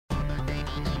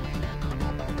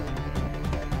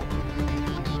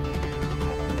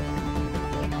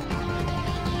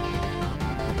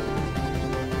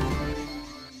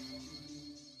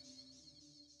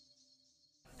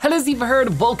And as you've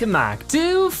heard, welcome back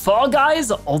to Fall Guys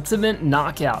Ultimate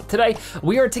Knockout. Today,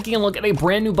 we are taking a look at a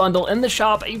brand new bundle in the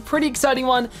shop, a pretty exciting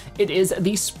one. It is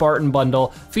the Spartan Bundle,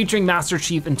 featuring Master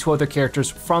Chief and 2 other characters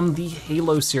from the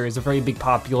Halo series, a very big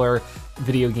popular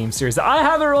video game series that I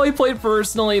haven't really played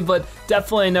personally, but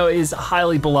definitely I know is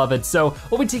highly beloved. So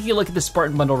we'll be taking a look at the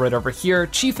Spartan Bundle right over here.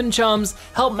 Chief and Chums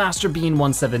help Master Bean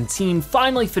 117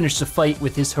 finally finish the fight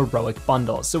with his heroic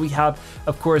bundle. So we have,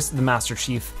 of course, the Master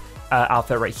Chief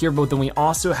outfit right here, but then we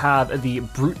also have the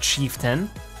Brute Chieftain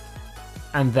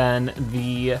and then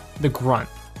the Grunt.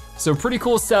 So pretty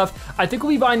cool stuff. I think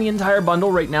we'll be buying the entire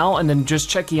bundle right now and then just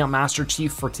checking out Master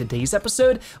Chief for today's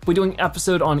episode. We're doing an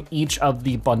episode on each of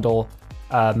the bundle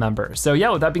members. So yeah,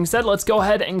 with that being said, let's go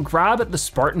ahead and grab the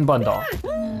Spartan Bundle.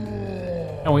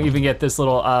 And we even get this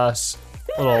little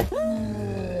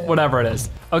whatever it is.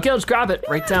 Okay, let's grab it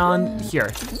right down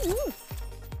here.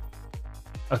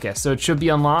 Okay, so it should be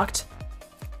unlocked.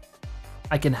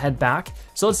 I can head back.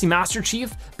 So let's see, Master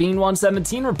Chief, Bean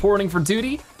 117, reporting for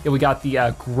duty. Yeah, we got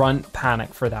the Grunt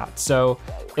Panic for that. So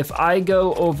if I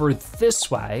go over this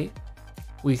way,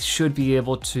 we should be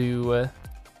able to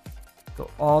go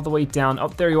all the way down. Oh,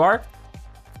 there you are.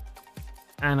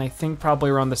 And I think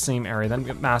probably around the same area. Then we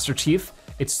got Master Chief.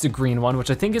 It's the green one,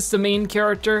 which I think is the main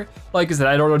character. Like I said,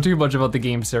 I don't know too much about the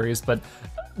game series, but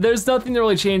there's nothing to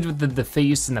really change with the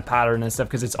face and the pattern and stuff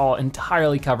because it's all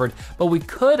entirely covered. But we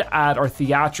could add our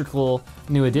theatrical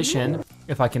new edition,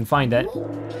 if I can find it.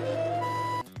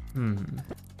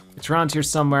 It's around here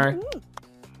somewhere.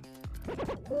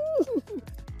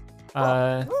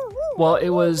 Well,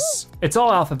 it's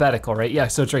all alphabetical, right? Yeah,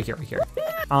 so it's right here,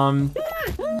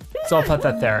 So I'll put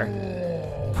that there.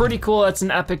 Pretty cool, that's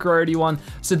an epic rarity one.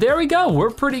 So there we go, we're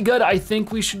pretty good. I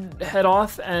think we should head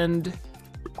off and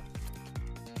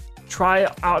try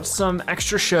out some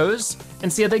extra shows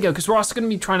and see how they go, because we're also gonna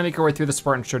be trying to make our way through the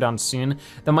Spartan Showdown soon.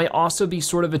 That might also be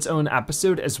sort of its own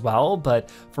episode as well, but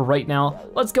for right now,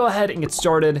 let's go ahead and get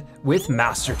started with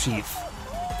Master Chief.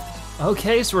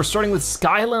 Okay, so we're starting with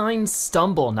Skyline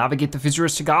Stumble, navigate the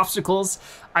futuristic obstacles.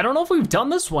 I don't know if we've done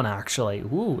this one actually.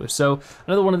 Ooh, so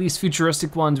another one of these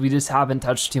futuristic ones we just haven't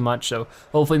touched too much, so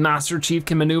hopefully Master Chief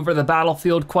can maneuver the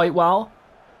battlefield quite well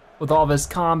with all of his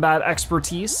combat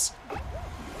expertise.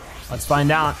 Let's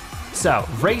find out. So,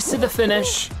 race to the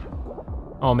finish.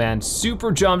 Oh man,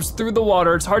 super jumps through the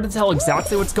water. It's hard to tell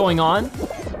exactly what's going on,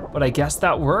 but I guess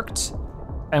that worked.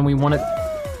 And we want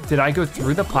to, did I go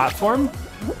through the platform?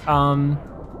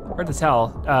 Hard to tell.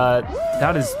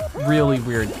 That is really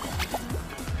weird.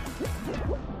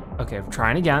 Okay, I'm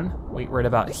trying again. Wait, right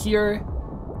about here,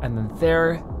 and then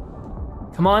there.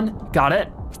 Come on, got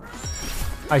it.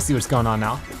 I see what's going on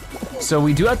now. So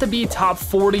we do have to be top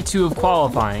 42 of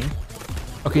qualifying.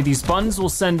 Okay, these buttons will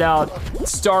send out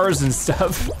stars and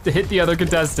stuff to hit the other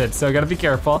contestants, so I gotta be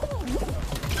careful.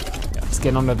 Yeah, let's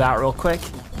get onto that real quick.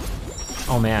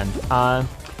 Oh man,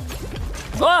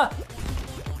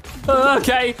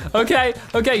 okay,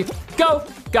 go,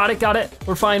 got it,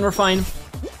 we're fine.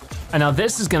 And now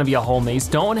this is gonna be a whole maze.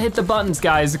 Don't hit the buttons,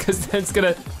 guys, because that's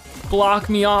gonna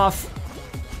block me off.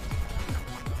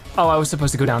 Oh, I was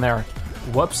supposed to go down there.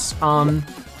 Whoops,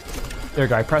 there we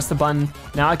go, I pressed the button.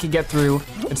 Now I can get through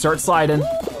and start sliding.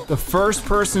 The first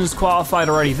person is qualified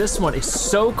already. This one is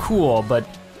so cool, but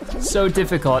so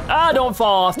difficult. Ah, don't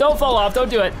fall off, don't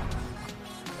do it.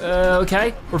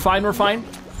 Okay, we're fine.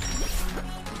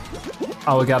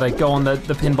 Oh, we gotta go on the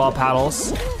pinball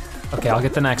paddles. Okay, I'll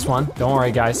get the next one. Don't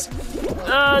worry, guys.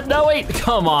 No, wait,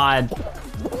 come on.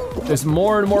 There's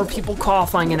more and more people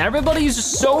qualifying and everybody's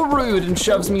just so rude and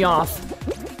shoves me off.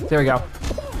 There we go.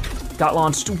 Got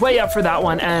launched way up for that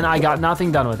one and I got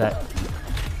nothing done with it.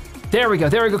 There we go,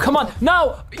 come on.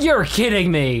 No, you're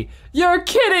kidding me. I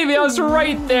was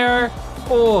right there.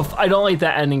 Oof, I don't like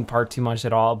that ending part too much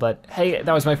at all, but hey,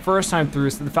 that was my first time through,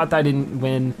 so the fact that I didn't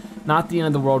win, not the end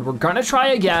of the world. We're gonna try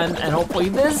again, and hopefully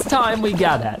this time we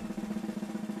get it.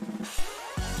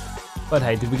 But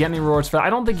hey, did we get any rewards for that?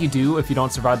 I don't think you do if you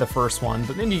don't survive the first one,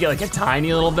 but maybe you get like a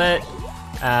tiny little bit.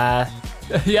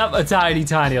 Yep, a tiny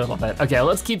little bit. Okay,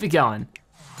 let's keep it going.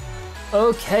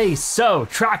 Okay, so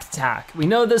track attack. We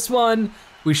know this one.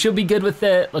 We should be good with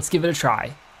it. Let's give it a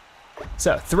try.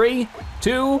 So 3,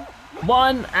 2,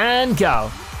 1, and go.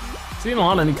 Seeing a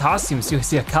lot of new costumes. Do you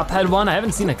see a Cuphead one? I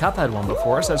haven't seen a Cuphead one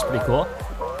before, so that's pretty cool.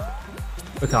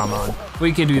 But come on,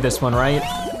 we can do this one, right?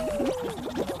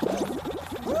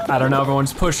 I don't know,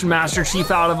 everyone's pushing Master Chief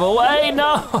out of the way.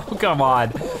 No, come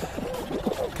on.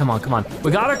 Come on.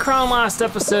 We got a crown last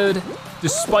episode.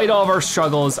 Despite all of our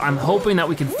struggles, I'm hoping that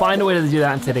we can find a way to do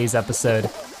that in today's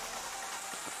episode.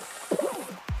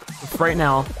 Right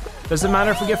now, Doesn't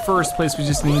matter if we get first place, we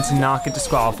just need to not get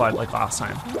disqualified like last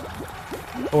time.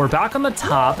 But we're back on the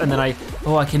top, and then I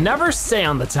can never stay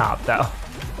on the top though,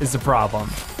 is the problem.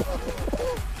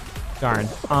 Darn,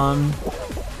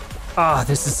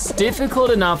 this is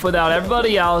difficult enough without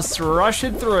everybody else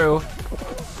rushing through.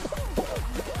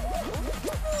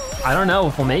 I don't know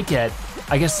if we'll make it.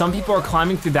 I guess some people are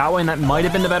climbing through that way, and that might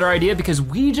have been the better idea because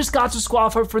we just got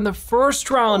disqualified from the first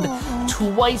round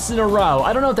twice in a row.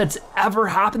 I don't know if that's ever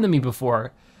happened to me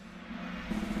before.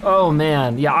 Oh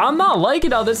man, yeah, I'm not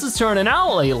liking how this is turning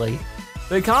out lately.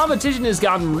 The competition has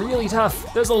gotten really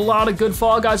tough. There's a lot of good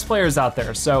Fall Guys players out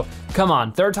there, so come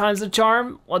on, third time's the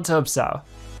charm? Let's hope so.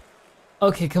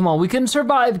 Okay, come on, we can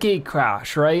survive gate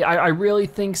crash, right? I really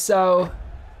think so.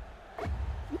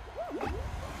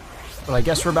 But I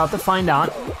guess we're about to find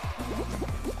out.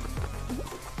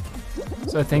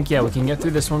 So I think, yeah, we can get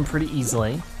through this one pretty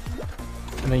easily.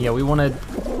 And then, yeah, we wanna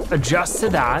adjust to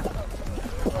that.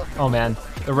 Oh man,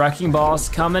 the wrecking ball's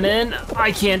coming in.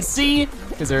 I can't see,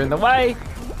 because they're in the way.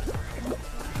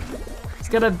 It's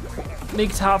gotta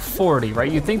make top 40,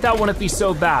 right? You'd think that wouldn't be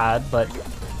so bad, but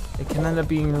it can end up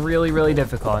being really, really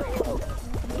difficult.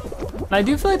 And I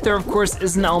do feel like there, of course,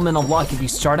 is an element of luck. If you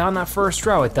start on that first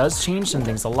row, it does change some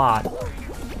things a lot.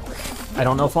 I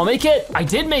don't know if I'll make it. I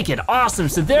did make it, awesome.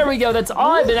 So there we go, that's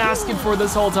all I've been asking for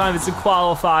this whole time is to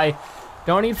qualify.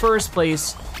 Don't need first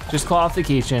place, just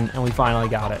qualification, and we finally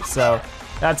got it. So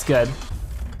that's good.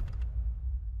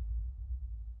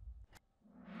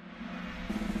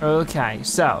 Okay,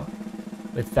 so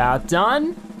with that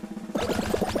done,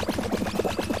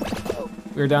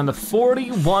 we're down to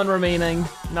 41 remaining.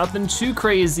 Nothing too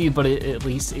crazy, but at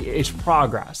least it's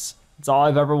progress. It's all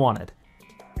I've ever wanted.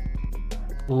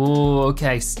 Ooh,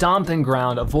 okay, stomping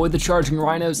ground. Avoid the charging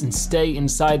rhinos and stay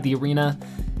inside the arena.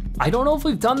 I don't know if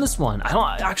we've done this one. I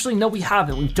don't actually know we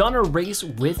haven't. We've done a race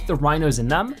with the rhinos in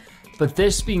them, but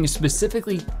this being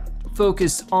specifically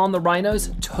focused on the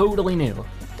rhinos, totally new.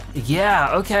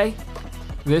 Yeah, okay.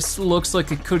 This looks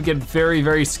like it could get very,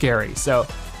 very scary. So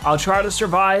I'll try to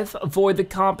survive, avoid the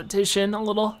competition a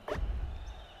little.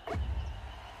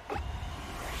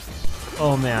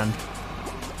 Oh man.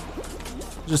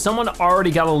 So someone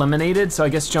already got eliminated, so I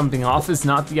guess jumping off is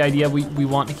not the idea we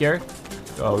want here.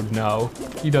 Oh no,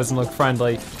 he doesn't look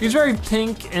friendly. He's very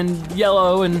pink and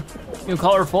yellow and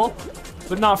colorful,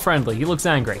 but not friendly. He looks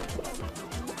angry.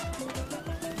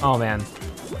 Oh man.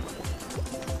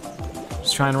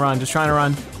 Just trying to run, just trying to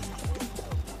run.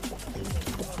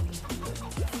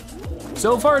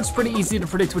 So far, it's pretty easy to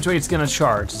predict which way it's gonna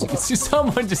charge. As you can see,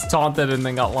 someone just taunted and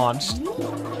then got launched.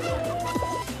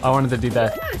 I wanted to do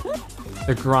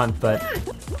the grunt, but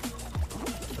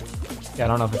yeah, I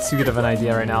don't know if it's too good of an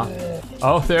idea right now.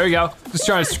 Oh, there we go. Just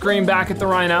trying to scream back at the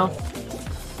rhino.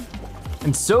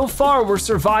 And so far, we're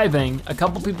surviving. A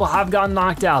couple people have gotten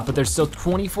knocked out, but there's still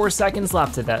 24 seconds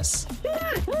left to this.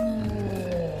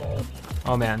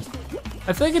 Oh man.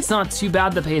 I feel like it's not too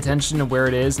bad to pay attention to where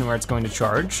it is and where it's going to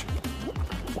charge.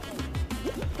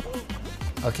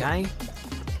 Okay,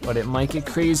 but it might get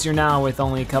crazier now with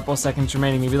only a couple seconds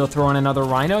remaining. Maybe they'll throw in another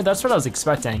rhino. That's what I was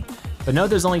expecting. But no,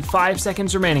 there's only 5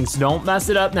 seconds remaining, so don't mess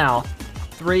it up now.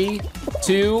 3,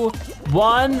 2,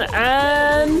 1,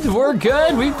 and we're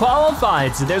good, we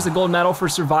qualified. So there's a gold medal for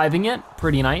surviving it,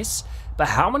 pretty nice. But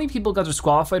how many people got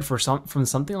disqualified from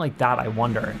something like that, I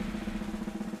wonder?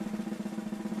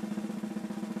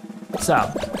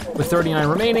 So, with 39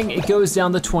 remaining, it goes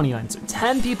down to 29. So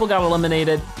 10 people got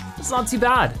eliminated. It's not too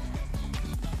bad.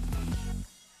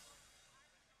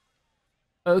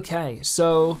 Okay,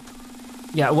 so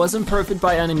yeah, it wasn't perfect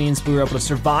by any means, but we were able to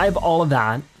survive all of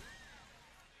that.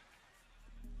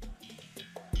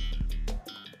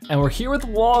 And we're here with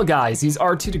wall guys. These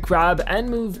R2 to grab and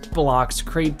move blocks,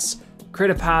 create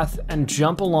a path and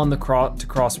jump along to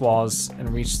cross walls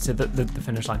and reach to the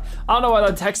finish line. I don't know why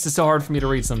that text is so hard for me to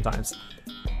read sometimes,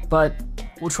 but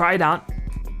we'll try it out.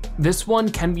 This one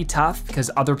can be tough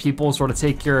because other people sort of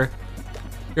take your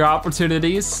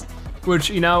opportunities,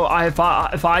 which, if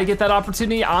I get that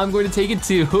opportunity, I'm going to take it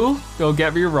too. Don't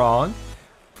get me wrong,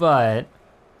 but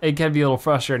it can be a little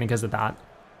frustrating because of that.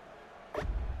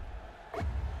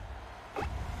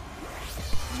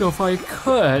 So if I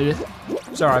could,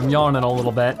 sorry, I'm yawning a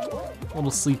little bit, a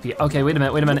little sleepy. Okay, wait a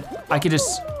minute. I could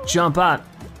just jump up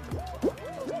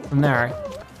from there.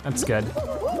 That's good.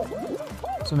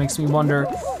 So it makes me wonder,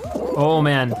 oh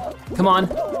man, come on.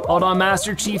 Hold on,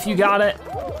 Master Chief, you got it.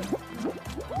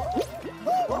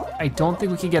 I don't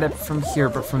think we can get it from here,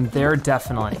 but from there,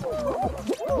 definitely.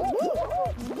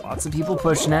 Lots of people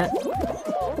pushing it.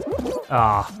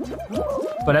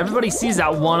 But everybody sees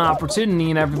that one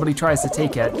opportunity and everybody tries to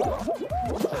take it.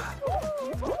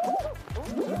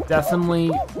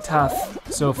 Definitely tough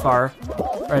so far.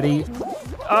 Ready?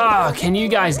 Oh, can you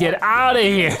guys get out of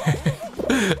here?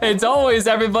 It's always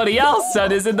everybody else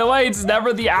that is in the way. It's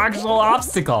never the actual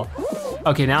obstacle.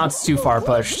 Okay, now it's too far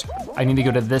pushed. I need to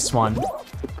go to this one.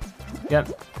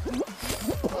 Yep.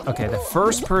 Okay, the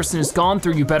first person has gone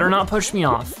through. You better not push me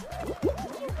off.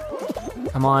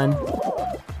 Come on.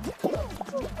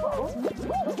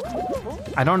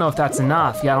 I don't know if that's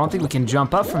enough. Yeah, I don't think we can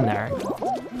jump up from there.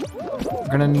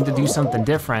 We're gonna need to do something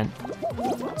different.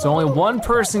 So only one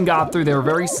person got through. They were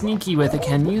very sneaky with it.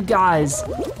 Can you guys,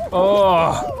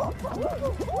 oh.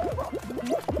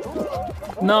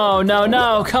 No, no,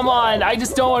 no, come on. I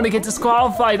just don't want to get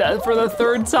disqualified for the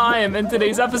third time in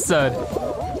today's episode.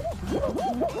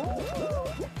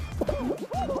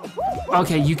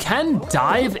 Okay, you can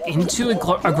dive into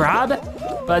a grab,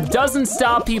 but it doesn't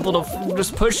stop people from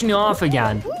just pushing you off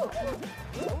again.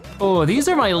 Oh, these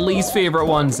are my least favorite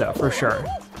ones though, for sure.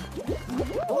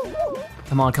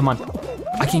 Come on, come on.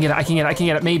 I can get it, I can get it, I can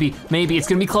get it. Maybe, maybe, it's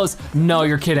gonna be close. No,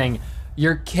 you're kidding.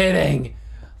 You're kidding.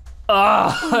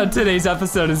 Ah, today's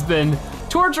episode has been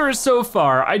torturous so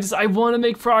far. I wanna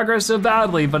make progress so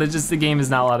badly, but the game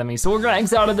is not letting me. So we're gonna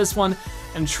exit out of this one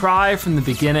and try from the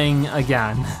beginning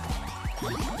again.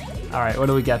 All right, what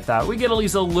do we get that? We get at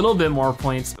least a little bit more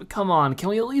points, but come on, can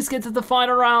we at least get to the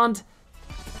final round?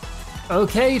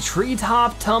 Okay,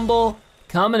 treetop tumble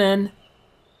coming in.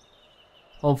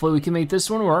 Hopefully we can make this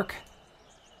one work.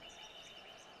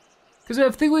 Because I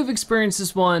think we've experienced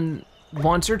this one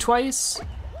once or twice.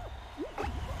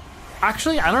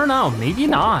 Actually, I don't know, maybe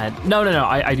not. No, no, no,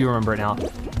 I do remember it now.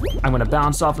 I'm gonna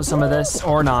bounce off of some of this,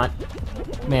 or not.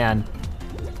 Man.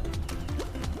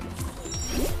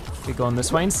 Okay, going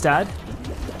this way instead.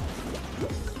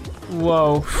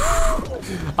 Whoa.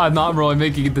 I'm not really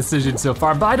making a decision so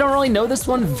far, but I don't really know this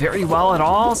one very well at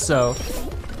all, so.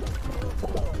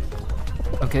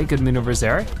 Okay, good maneuvers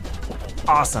there.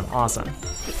 Awesome, awesome.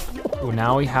 Oh,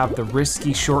 now we have the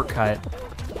risky shortcut,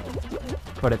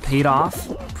 but it paid off.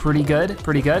 Pretty good,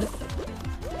 pretty good.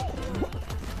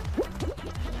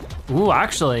 Ooh,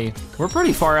 actually, we're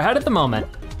pretty far ahead at the moment.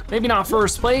 Maybe not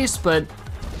first place, but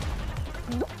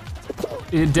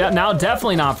now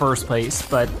definitely not first place,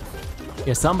 but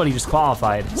yeah, somebody just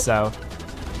qualified, so.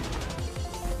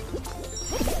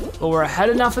 Well, we're ahead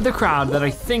enough of the crowd that I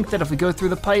think that if we go through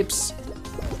the pipes,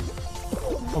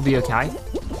 we'll be okay.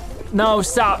 No,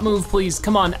 stop, move, please.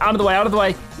 Come on, out of the way, out of the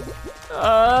way.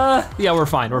 Yeah, we're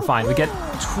fine, we're fine. We get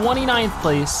 29th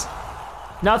place.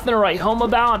 Nothing to write home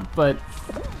about, but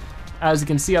as you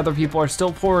can see, other people are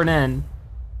still pouring in.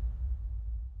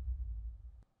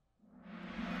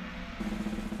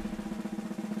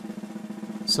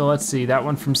 So let's see, that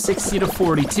one from 60 to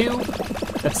 42.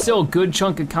 That's still a good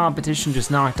chunk of competition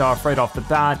just knocked off right off the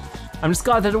bat. I'm just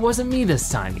glad that it wasn't me this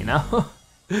time, you know?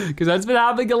 Because that's been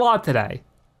happening a lot today.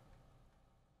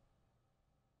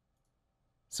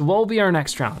 So what will be our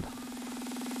next round?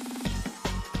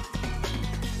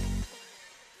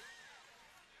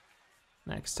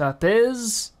 Next up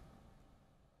is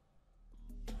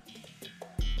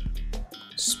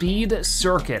Speed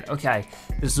Circuit. Okay,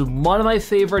 this is one of my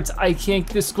favorites. I can't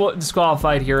get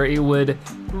disqualified here. It would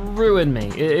ruin me.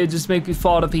 It just make me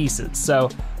fall to pieces. So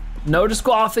no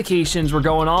disqualifications. We're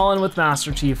going all in with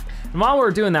Master Chief. And while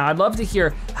we're doing that, I'd love to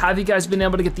hear, have you guys been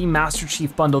able to get the Master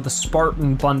Chief bundle, the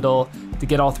Spartan Bundle, to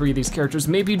get all three of these characters?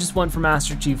 Maybe you just went for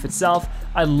Master Chief itself.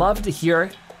 I'd love to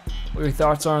hear what your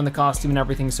thoughts are on the costume and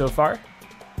everything so far.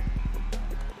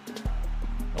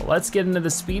 Well, let's get into the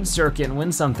Speed Circuit and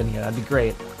win something here, that'd be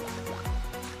great.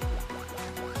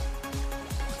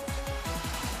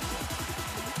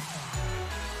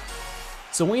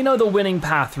 So we know the winning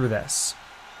path through this.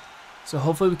 So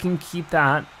hopefully we can keep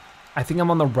that. I think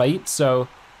I'm on the right, so.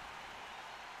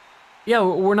 Yeah,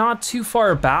 we're not too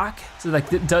far back, so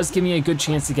like it does give me a good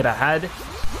chance to get ahead.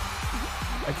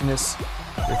 I can just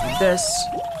go through this.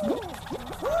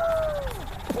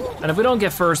 And if we don't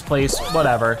get first place,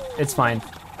 whatever, it's fine.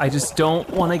 I just don't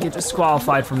wanna get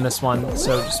disqualified from this one,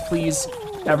 so just please,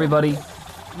 everybody,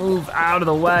 move out of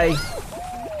the way.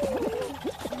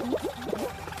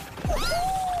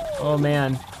 Oh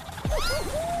man.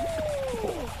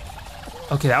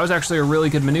 Okay, that was actually a really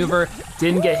good maneuver.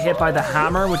 Didn't get hit by the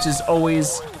hammer, which is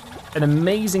always an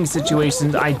amazing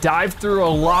situation. I dived through a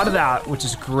lot of that, which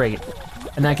is great.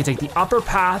 And then I can take the upper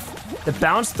path, the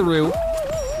bounce through,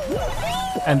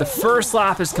 and the first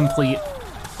lap is complete.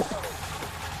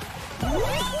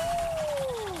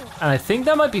 And I think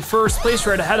that might be first place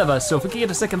right ahead of us, so if we can get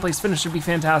a second place finish, it'd be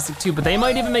fantastic too, but they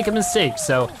might even make a mistake,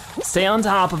 so stay on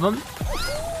top of them.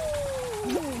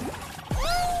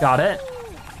 Got it.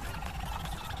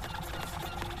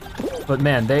 But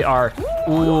man, they are,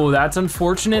 ooh, that's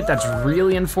unfortunate. That's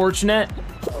really unfortunate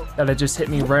that it just hit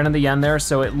me right on the end there.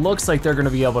 So it looks like they're gonna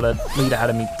be able to lead ahead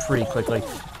of me pretty quickly.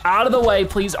 Out of the way,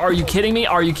 please. Are you kidding me?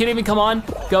 Are you kidding me? Come on.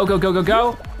 Go, go, go, go,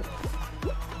 go.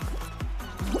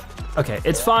 Okay,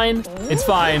 it's fine. It's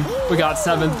fine. We got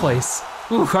 7th place.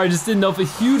 Ooh, I just didn't know if a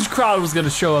huge crowd was gonna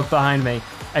show up behind me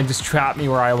and just trap me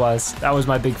where I was. That was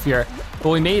my big fear. But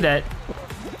we made it.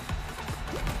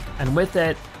 And with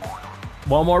it,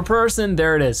 one more person,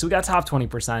 there it is. So we got top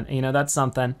 20%, you know, that's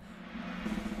something.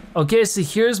 Okay, so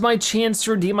here's my chance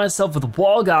to redeem myself with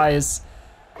wall guys.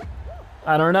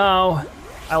 I don't know,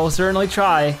 I will certainly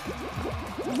try.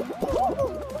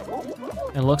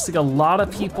 It looks like a lot of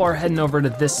people are heading over to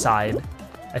this side.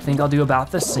 I think I'll do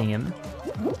about the same.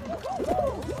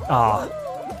 Ah,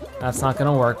 that's not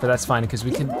gonna work, but that's fine because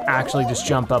we can actually just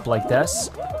jump up like this.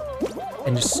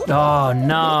 And just, oh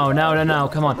no, no, no, no,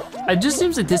 come on. It just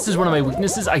seems like this is one of my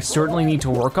weaknesses I certainly need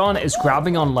to work on, is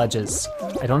grabbing on ledges.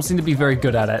 I don't seem to be very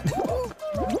good at it.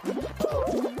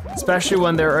 Especially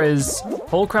when there is a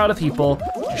whole crowd of people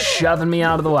shoving me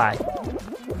out of the way.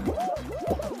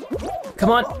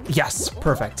 Come on, yes,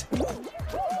 perfect.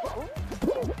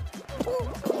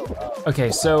 Okay,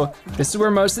 so this is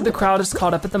where most of the crowd is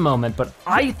caught up at the moment, but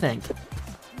I think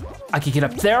I could get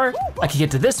up there, I could get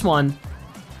to this one,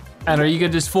 and are you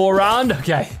gonna just fool around?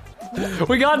 Okay.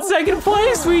 We got 2nd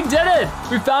place, we did it!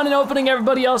 We found an opening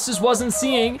everybody else just wasn't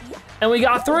seeing, and we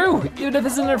got through. Even if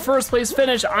it's in their 1st place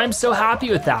finish, I'm so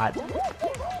happy with that.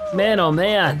 Man, oh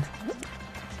man.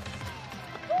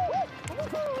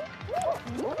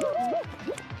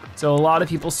 So a lot of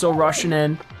people still rushing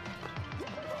in.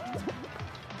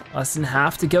 Less than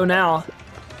half to go now.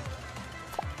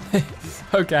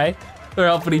 Okay, they're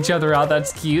helping each other out,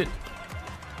 that's cute.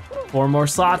 4 more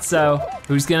slots though.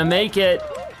 Who's gonna make it?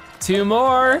 2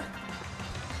 more.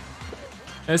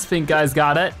 This pink guy's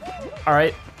got it. All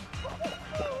right.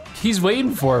 He's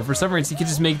waiting for it. For some reason, he could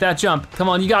just make that jump. Come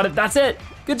on, you got it, that's it.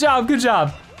 Good job, good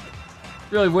job.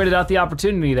 Really waited out the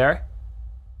opportunity there.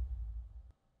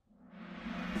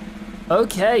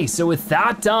 Okay, so with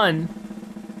that done,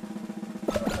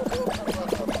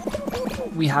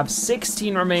 we have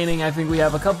 16 remaining. I think we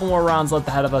have a couple more rounds left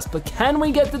ahead of us, but can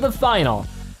we get to the final?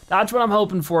 That's what I'm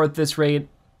hoping for at this rate.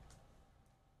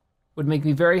 Would make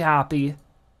me very happy.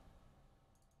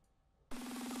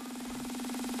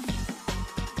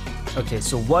 Okay,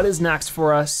 so what is next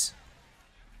for us?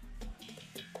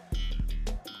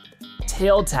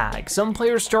 Tail tag. Some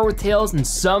players start with tails and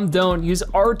some don't. Use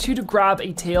R2 to grab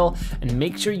a tail and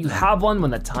make sure you have one when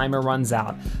the timer runs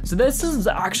out. So this is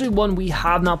actually one we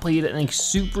have not played in a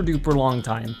super duper long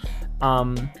time.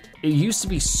 It used to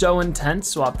be so intense,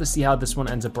 so I'll have to see how this one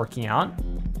ends up working out.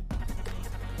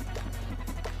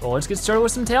 Well, let's get started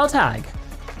with some tail tag.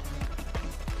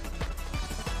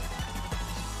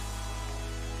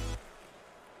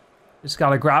 Just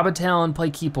gotta grab a tail and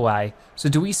play keep away. So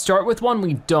do we start with one?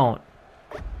 We don't.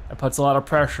 That puts a lot of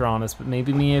pressure on us, but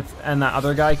maybe me and that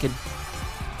other guy could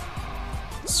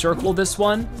circle this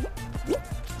one.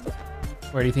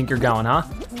 Where do you think you're going, huh?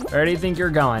 Where do you think you're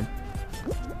going?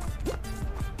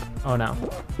 Oh no.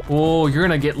 Oh, you're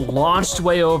gonna get launched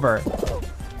way over.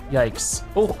 Yikes.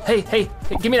 Oh, hey, hey,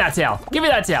 hey, give me that tail. Give me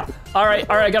that tail. All right,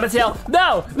 I got a tail.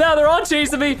 No, no, they're all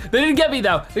chasing me. They didn't get me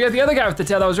though. They got the other guy with the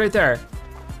tail that was right there.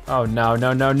 Oh no,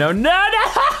 no, no, no, no, no,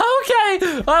 okay.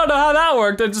 I don't know how that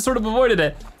worked. I just sort of avoided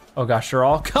it. Oh gosh, they're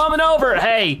all coming over.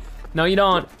 Hey, no you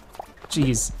don't.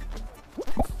 Jeez.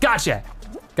 Gotcha.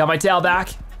 Got my tail back.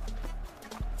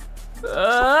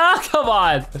 Come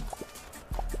on.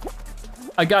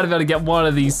 I gotta be able to get one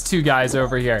of these 2 guys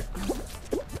over here.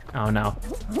 Oh no.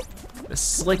 The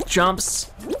slick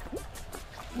jumps.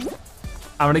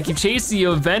 I'm gonna keep chasing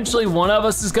you. Eventually one of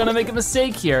us is gonna make a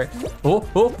mistake here. Oh,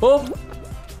 oh, oh.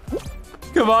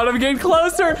 Come on, I'm getting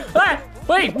closer. Ah,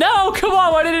 wait, no, come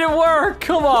on, why didn't it work?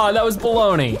 Come on, that was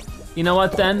baloney. You know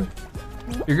what then?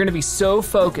 You're gonna be so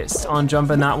focused on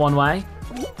jumping that one way,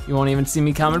 you won't even see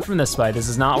me coming from this way. This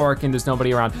is not working, there's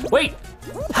nobody around. Wait,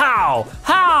 how?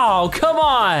 How, come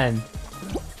on.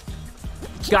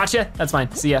 Gotcha, that's fine,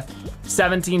 see ya.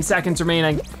 17 seconds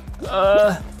remaining.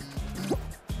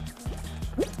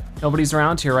 Nobody's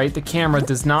around here, right? The camera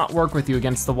does not work with you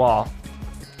against the wall.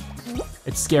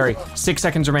 It's scary. 6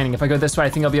 seconds remaining. If I go this way, I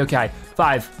think I'll be okay.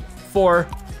 5, 4,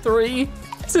 3,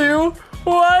 2,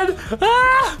 1.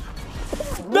 Ah!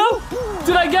 No!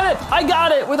 Did I get it? I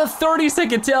got it with a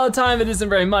 30-second tail time. It isn't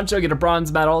very much. I'll get a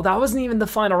bronze medal. That wasn't even the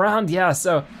final round. Yeah,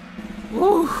 so,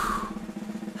 whew.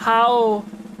 How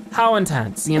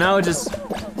intense, you know? Just,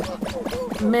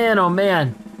 man, oh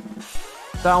man.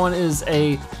 That one is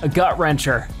a gut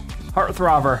wrencher, heart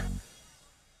throbber.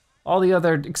 all the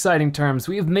other exciting terms.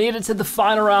 We have made it to the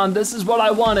final round. This is what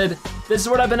I wanted. This is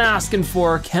what I've been asking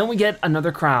for. Can we get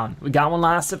another crown? We got one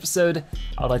last episode.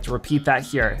 I would like to repeat that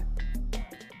here.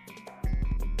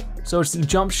 So it's the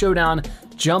jump showdown.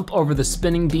 Jump over the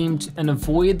spinning beam and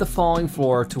avoid the falling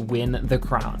floor to win the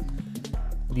crown.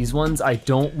 These ones I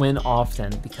don't win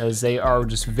often because they are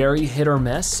just very hit or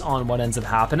miss on what ends up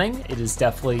happening. It is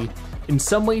definitely, in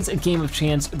some ways, a game of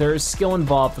chance. There is skill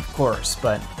involved, of course,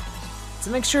 but it's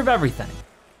a mixture of everything.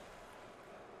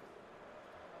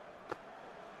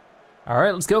 All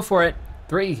right, let's go for it.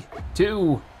 3,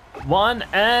 2, 1,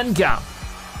 and go.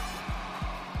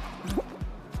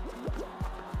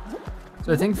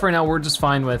 So I think for now we're just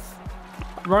fine with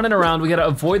running around. We gotta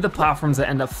avoid the platforms that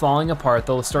end up falling apart.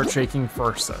 They'll start shaking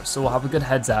first though, so we'll have a good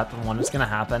heads up on when it's gonna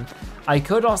happen. I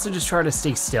could also just try to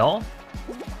stay still.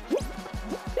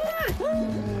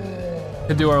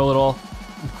 Could do our little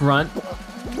grunt.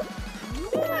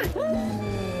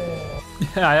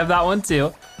 I have that one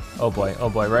too. Oh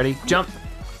boy, ready? Jump.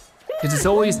 Because it's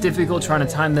always difficult trying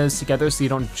to time those together so you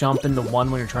don't jump into one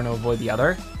when you're trying to avoid the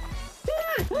other.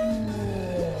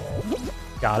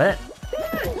 Got it.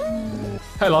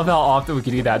 I love how often we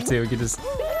can do that too. We can just,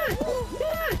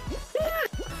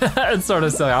 it's sort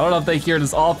of silly. I don't know if they hear it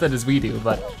as often as we do,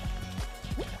 but.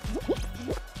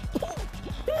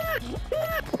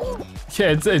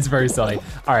 Yeah, it's very silly.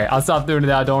 All right, I'll stop doing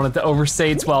that. I don't want it to overstay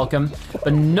its welcome.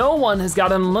 But no one has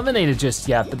gotten eliminated just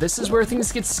yet, but this is where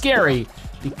things get scary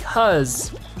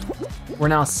because we're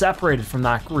now separated from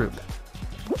that group.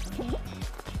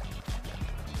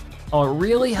 All it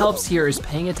really helps here is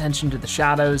paying attention to the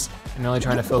shadows and really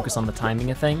trying to focus on the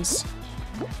timing of things.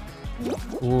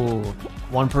 Ooh,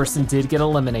 one person did get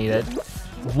eliminated.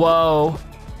 Whoa.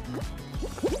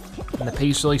 And the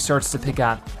pace really starts to pick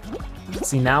up.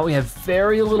 See, now we have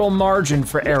very little margin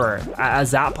for error.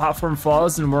 As that platform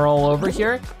falls and we're all over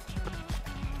here.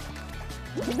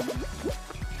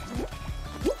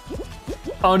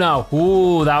 Oh no,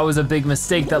 ooh, that was a big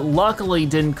mistake that luckily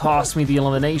didn't cost me the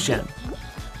elimination.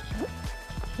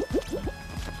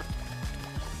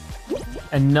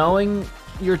 And knowing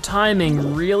your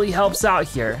timing really helps out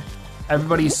here.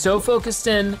 Everybody's so focused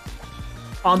in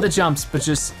on the jumps, but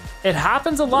just, it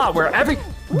happens a lot where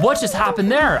what just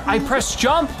happened there? I pressed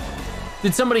jump.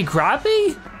 Did somebody grab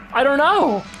me? I don't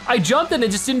know. I jumped and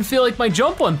it just didn't feel like my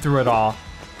jump went through at all.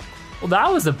 Well,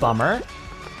 that was a bummer.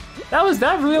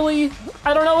 That really,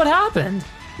 I don't know what happened.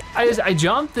 I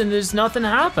jumped and there's nothing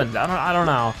happened. I don't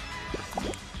know.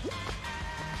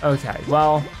 Okay,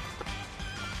 well,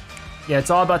 yeah, it's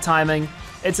all about timing.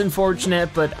 It's unfortunate,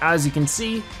 but as you can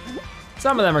see,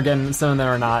 some of them are getting, some of them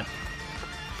are not.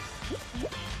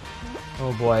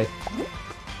 Oh boy.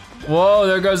 Whoa,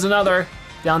 there goes another.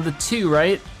 Down to 2,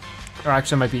 right? Or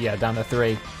actually it might be, yeah, down to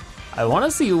 3. I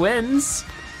wanna see who wins.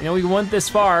 You know, we went this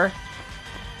far.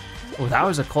 Oh, that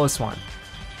was a close one.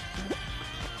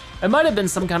 It might have been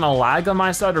some kind of lag on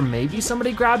my side or maybe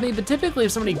somebody grabbed me, but typically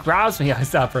if somebody grabs me, I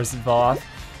that person fall off.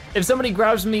 If somebody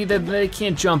grabs me, then they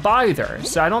can't jump either.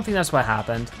 So I don't think that's what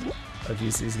happened. Oh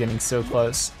geez, he's getting so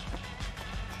close.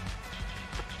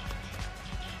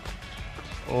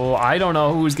 Oh, I don't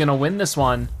know who's gonna win this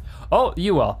one. Oh,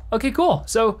 you will. Okay, cool.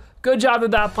 So good job to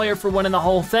that player for winning the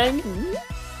whole thing.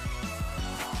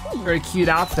 Very cute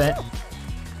outfit.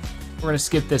 We're gonna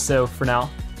skip this though for now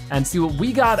and see what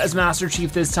we got as Master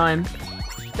Chief this time.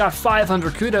 Got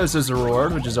 500 kudos as a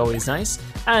reward, which is always nice.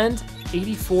 And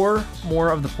 84 more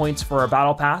of the points for our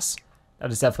battle pass.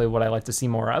 That is definitely what I like to see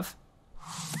more of.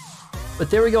 But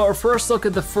there we go, our first look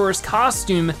at the first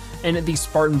costume in the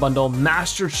Spartan Bundle,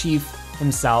 Master Chief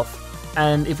himself.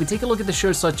 And if we take a look at the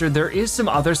show selector, there is some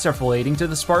other stuff relating to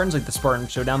the Spartans, like the Spartan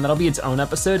Showdown. That'll be its own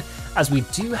episode, as we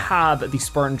do have the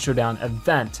Spartan Showdown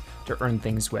event to earn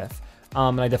things with.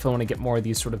 And I definitely want to get more of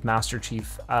these sort of Master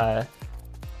Chief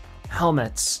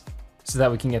helmets so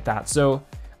that we can get that. So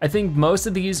I think most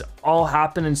of these all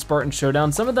happen in Spartan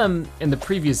Showdown. Some of them in the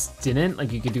previous didn't,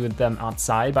 like you could do with them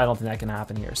outside, but I don't think that can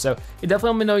happen here. So you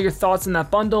definitely let me know your thoughts on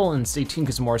that bundle and stay tuned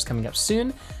because more is coming up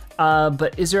soon.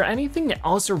 But is there anything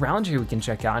else around here we can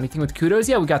check out? Anything with kudos?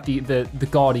 Yeah, we got the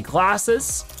gaudy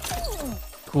glasses.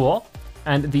 Cool.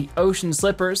 And the ocean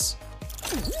slippers.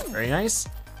 Very nice.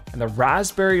 And the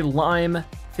raspberry lime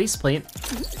faceplate.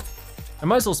 I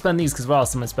might as well spend these because what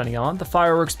else am I spending it on? The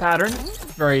fireworks pattern.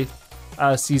 Very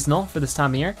seasonal for this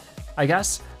time of year, I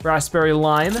guess. Raspberry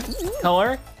lime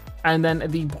color. And then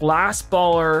the blast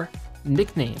baller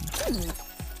nickname.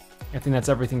 I think that's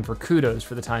everything for kudos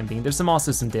for the time being. There's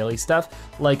also some daily stuff,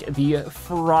 like the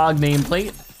frog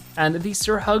nameplate. and the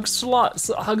Sir Hugs a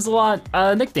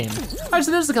Lot nickname. All right,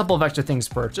 so there's a couple of extra things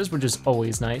purchased, which is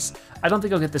always nice. I don't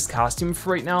think I'll get this costume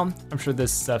for right now. I'm sure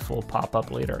this stuff will pop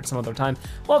up later at some other time.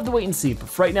 We'll have to wait and see, but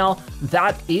for right now,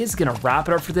 that is gonna wrap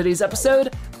it up for today's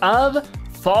episode of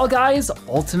Fall Guys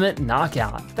Ultimate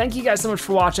Knockout. Thank you guys so much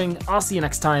for watching. I'll see you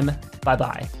next time.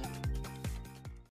 Bye-bye.